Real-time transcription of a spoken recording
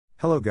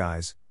Hello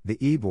guys, the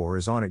Ebor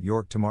is on at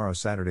York tomorrow,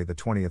 Saturday the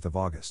 20th of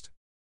August.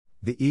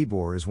 The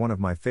Ebor is one of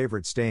my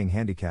favorite staying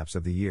handicaps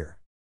of the year.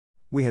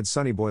 We had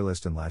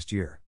𝗬cie𝗿𝗸 last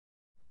year.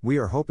 We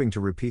are hoping to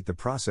repeat the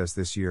process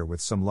this year with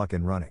some luck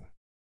in running.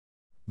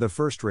 The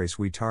first race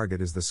we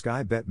target is the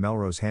𝗬cie𝗿𝗸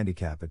𝗘𝗿𝗆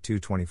handicap at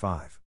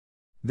 225.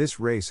 This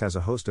race has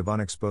a host of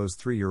unexposed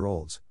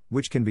 3-year-olds,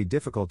 which can be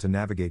difficult to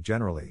navigate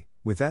generally.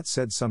 With that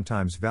said,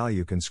 sometimes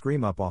value can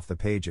scream up off the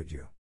page at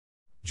you.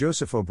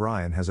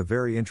 𝗬cie𝗿𝗍𝗏 has a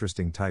very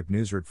interesting type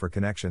𝗬倘 for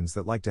connections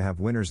that like to have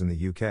winners in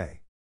the UK.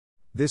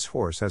 This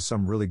horse has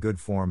some really good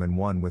form and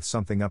won with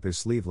something up his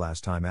sleeve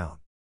last time out.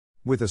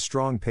 With a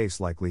strong pace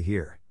likely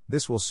here,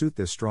 this will suit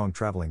this strong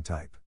travelling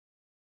type.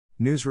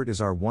 𝗬倘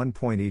is our 1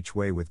 point each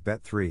way with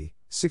bet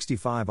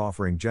 3/65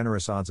 offering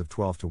generous odds of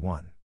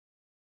 12-1.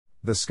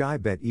 The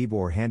𝗬cie𝗿𝗸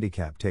Ebor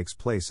handicap takes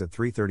place at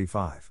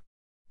 335.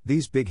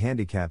 These big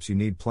handicaps you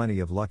need plenty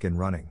of luck in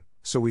running,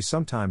 so we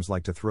sometimes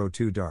like to throw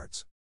 2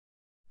 darts.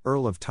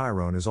 Earl of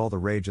Tyrone is all the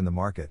rage in the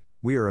market.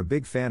 We are a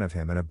big fan of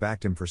him and have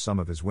backed him for some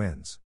of his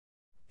wins.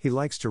 He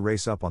likes to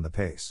race up on the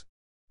pace.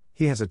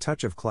 He has a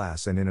touch of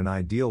class, and in an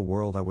ideal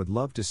world I would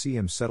love to see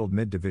him settled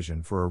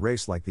mid-division for a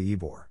race like the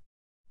Ebor.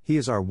 He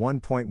is our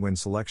 1 point win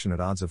selection at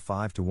odds of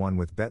 5-1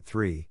 with bet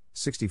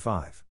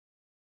 3/65.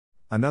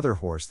 Another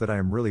horse that I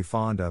am really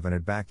fond of and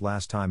had backed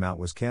last time out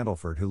was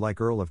𝗬𝗏𝗏, who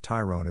like Earl of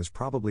Tyrone is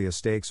probably a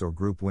stakes or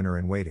group winner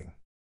in waiting.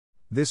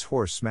 This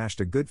horse smashed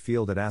a good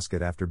field at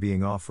Ascot after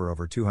being off for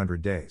over 200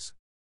 days.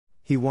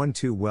 He won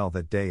too well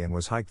that day and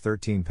was hiked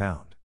 13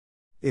 pound.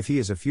 If he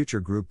is a future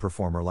group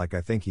performer like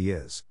I think he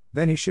is,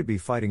 then he should be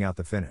fighting out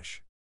the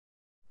finish.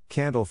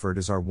 𝗬𝗏𝗏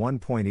is our 1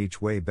 point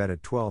each way bet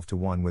at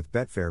 12-1 with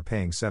Betfair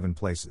paying 7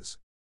 places.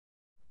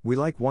 We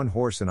like one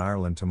horse in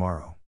Ireland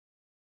tomorrow.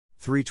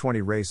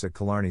 3:20 race at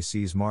Killarney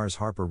sees Mars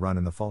Harper run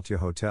in the 𝗬liche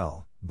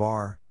Hotel,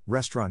 Bar,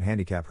 Restaurant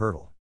Handicap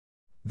Hurdle.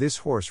 This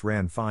horse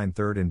ran fine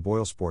third in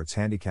BoyleSports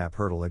Handicap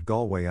Hurdle at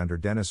Galway under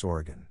Dennis,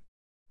 Oregon.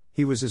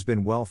 He has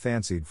been well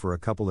fancied for a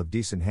couple of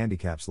decent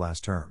handicaps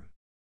last term.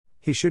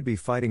 He should be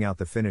fighting out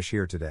the finish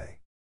here today.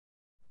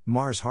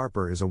 Mars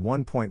Harper is a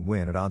 1 point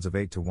win at odds of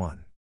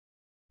 8-1.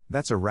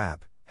 That's a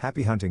wrap.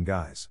 Happy hunting,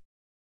 guys.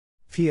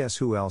 P.S.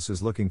 Who else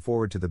is looking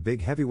forward to the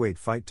big heavyweight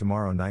fight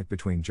tomorrow night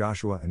between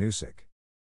Joshua and Usyk?